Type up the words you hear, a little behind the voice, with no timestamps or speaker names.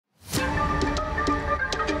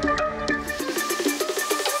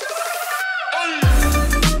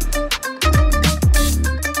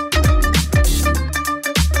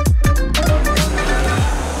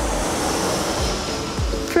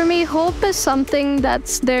is something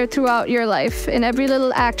that's there throughout your life. In every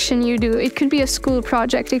little action you do, it could be a school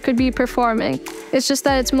project, it could be performing. It's just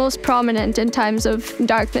that it's most prominent in times of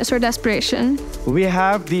darkness or desperation. We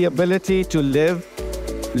have the ability to live,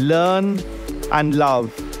 learn, and love.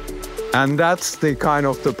 And that's the kind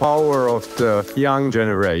of the power of the young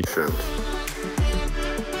generation.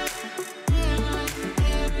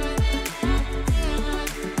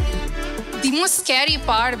 The most scary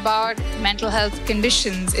part about mental health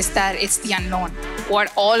conditions is that it's the unknown.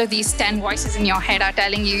 What all of these 10 voices in your head are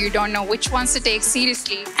telling you, you don't know which ones to take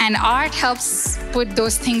seriously. And art helps put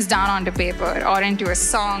those things down onto paper or into a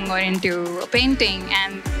song or into a painting.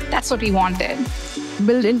 And that's what we wanted.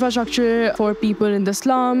 Build infrastructure for people in the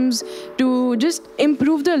slums to just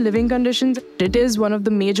improve their living conditions. It is one of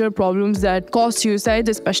the major problems that cause suicides,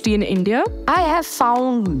 especially in India. I have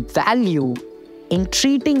found value in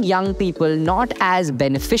treating young people not as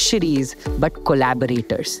beneficiaries, but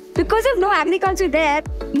collaborators. Because if no agriculture there,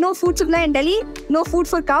 no food supply in Delhi, no food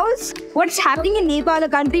for cows, what's happening in Nepal, a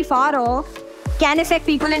country far off, can affect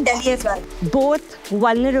people in Delhi as well. Both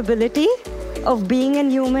vulnerability of being a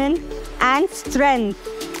human and strength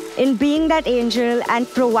in being that angel and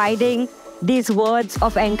providing these words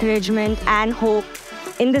of encouragement and hope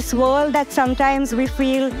in this world that sometimes we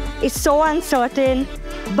feel is so uncertain,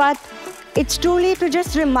 but it's truly to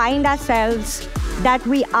just remind ourselves that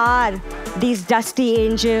we are these dusty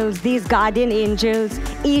angels, these guardian angels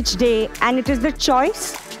each day, and it is the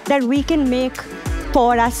choice that we can make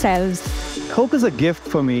for ourselves. Hope is a gift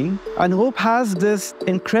for me, and hope has this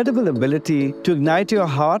incredible ability to ignite your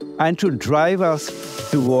heart and to drive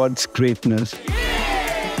us towards greatness.